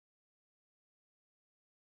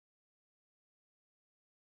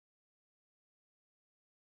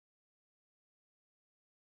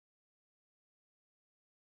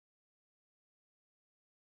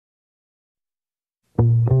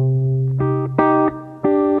I'm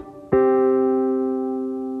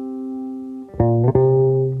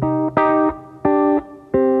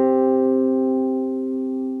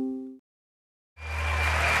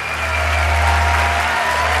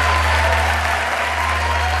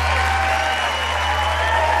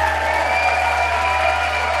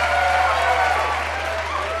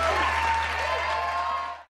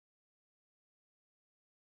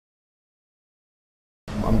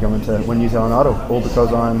going to win New Zealand Idol, all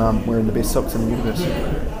because I'm wearing the best socks in the universe.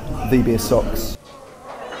 The best socks.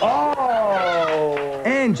 Oh!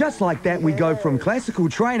 And just like that, we go from classical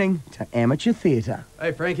training to amateur theatre.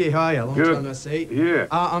 Hey Frankie, how are you? Long time no see. Yeah.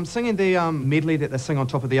 I'm singing the medley that they sing on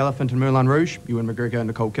Top of the Elephant in Moulin Rouge. Ewan McGregor and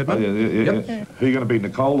Nicole Kidman. Oh, yeah. Who are you going to be,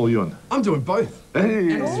 Nicole or Ewan? I'm doing both.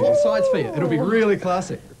 Hey. And swap sides for you. It'll be really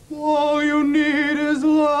classic. All you need is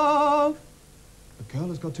love. A girl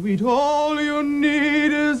has got to eat. All you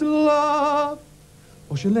need is love.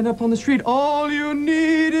 Or she'll end up on the street. All you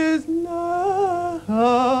need is love.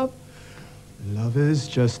 Love is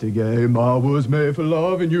just a game. I was made for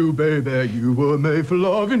loving you, baby. You were made for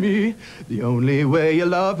loving me. The only way you're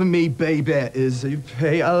loving me, baby, is if you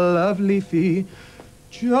pay a lovely fee.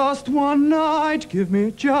 Just one night, give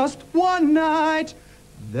me just one night.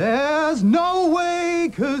 There's no way,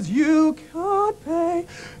 'cause you can't pay.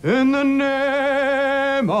 In the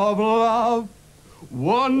name of love.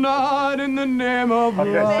 One night in the name of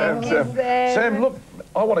love. Sam, look,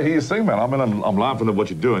 I want to hear you sing, man. I mean, I'm laughing at what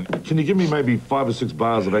you're doing. Can you give me maybe 5 or 6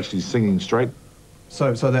 bars of actually singing straight?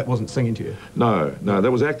 So that wasn't singing to you? No,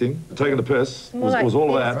 that was acting. Taking the piss was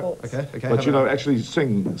all of that. Okay. But, you know, actually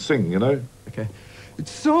sing, you know? Okay.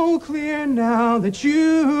 It's so clear now that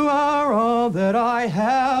you are all that I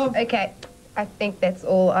have. Okay, I think that's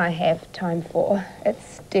all I have time for.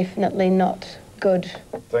 It's definitely not good.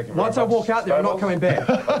 Thank you very Once much. I walk out there, I'm not coming back.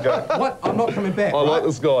 Okay. What? I'm not coming back. I like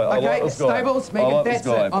this guy. I okay, like this guy. Stables, I Megan, like that's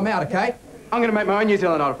this guy. it. I'm out, okay? I'm going to make my own New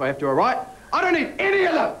Zealand Idol if I have to, all right? I don't need any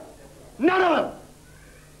of them. None of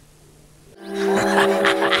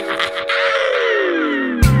them.